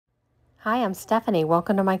Hi, I'm Stephanie.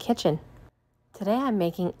 Welcome to my kitchen. Today I'm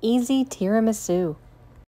making easy tiramisu.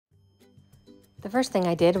 The first thing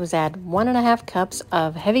I did was add 1.5 cups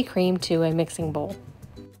of heavy cream to a mixing bowl.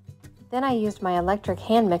 Then I used my electric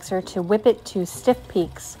hand mixer to whip it to stiff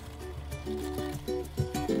peaks.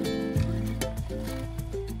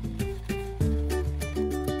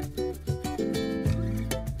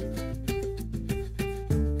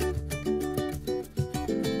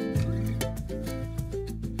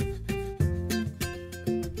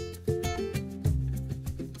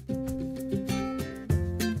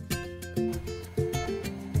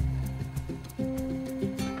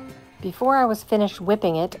 Before I was finished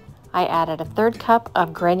whipping it, I added 1/3 cup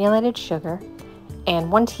of granulated sugar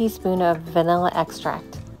and 1 teaspoon of vanilla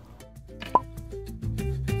extract.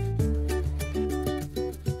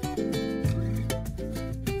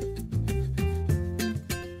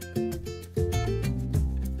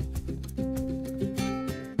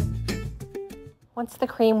 Once the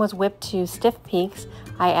cream was whipped to stiff peaks,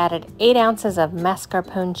 I added 8 ounces of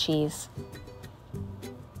mascarpone cheese.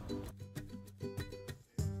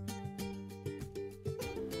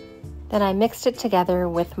 Then I mixed it together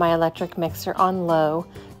with my electric mixer on low,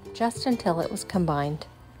 just until it was combined.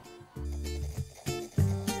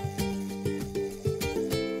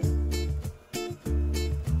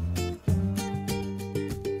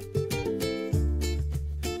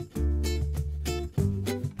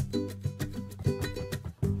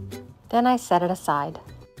 Then I set it aside.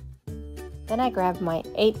 Then I grabbed my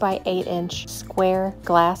 8 by 8 inch square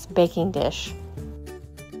glass baking dish.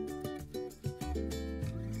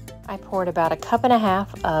 I poured about 1.5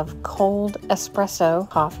 cups of cold espresso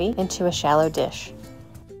coffee into a shallow dish.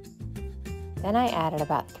 Then I added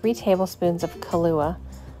about 3 tablespoons of Kahlúa,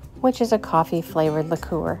 which is a coffee-flavored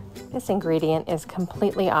liqueur. This ingredient is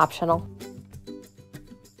completely optional.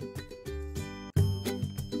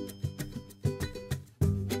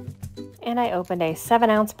 And I opened a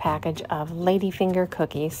 7-ounce package of ladyfinger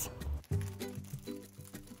cookies.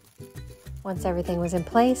 Once everything was in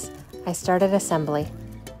place, I started assembly.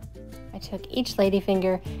 I took each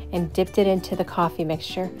ladyfinger and dipped it into the coffee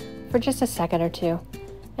mixture for just a second or two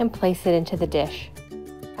and placed it into the dish.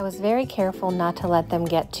 I was very careful not to let them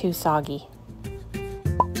get too soggy.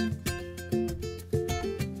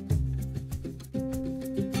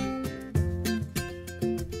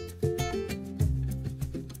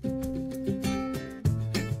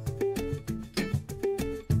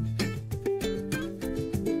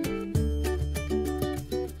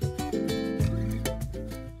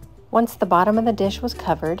 Once the bottom of the dish was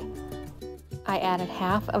covered, I added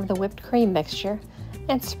half of the whipped cream mixture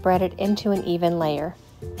and spread it into an even layer.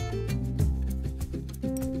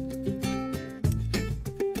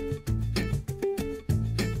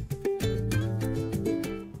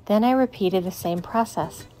 Then I repeated the same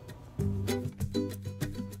process.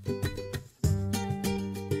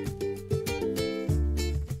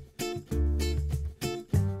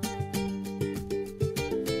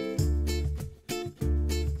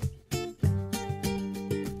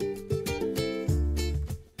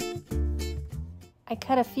 I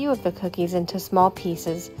cut a few of the cookies into small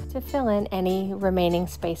pieces to fill in any remaining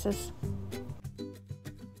spaces.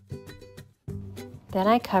 Then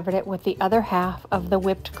I covered it with the other half of the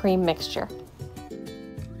whipped cream mixture.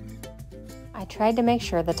 I tried to make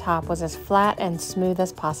sure the top was as flat and smooth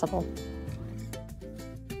as possible.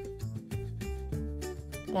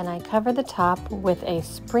 Then I covered the top with a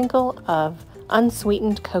sprinkle of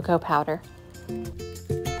unsweetened cocoa powder.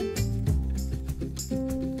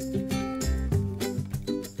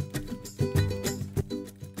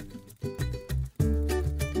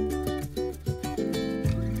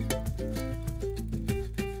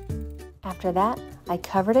 After that, I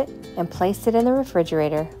covered it and placed it in the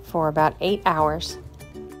refrigerator for about 8 hours.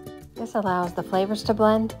 This allows the flavors to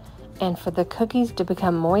blend and for the cookies to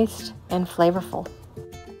become moist and flavorful.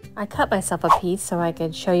 I cut myself a piece so I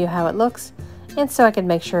could show you how it looks and so I could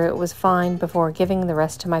make sure it was fine before giving the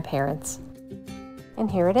rest to my parents. And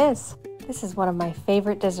here it is. This is one of my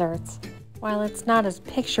favorite desserts. While it's not as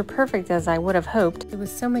picture perfect as I would have hoped, it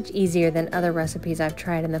was so much easier than other recipes I've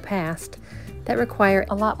tried in the past that require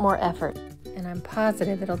a lot more effort, and I'm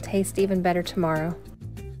positive it'll taste even better tomorrow.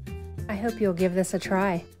 I hope you'll give this a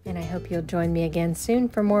try, and I hope you'll join me again soon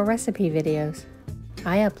for more recipe videos.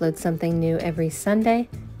 I upload something new every Sunday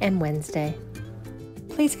and Wednesday.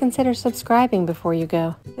 Please consider subscribing before you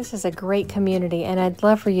go. This is a great community, and I'd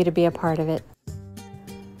love for you to be a part of it.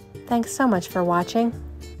 Thanks so much for watching.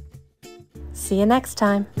 See you next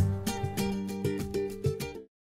time.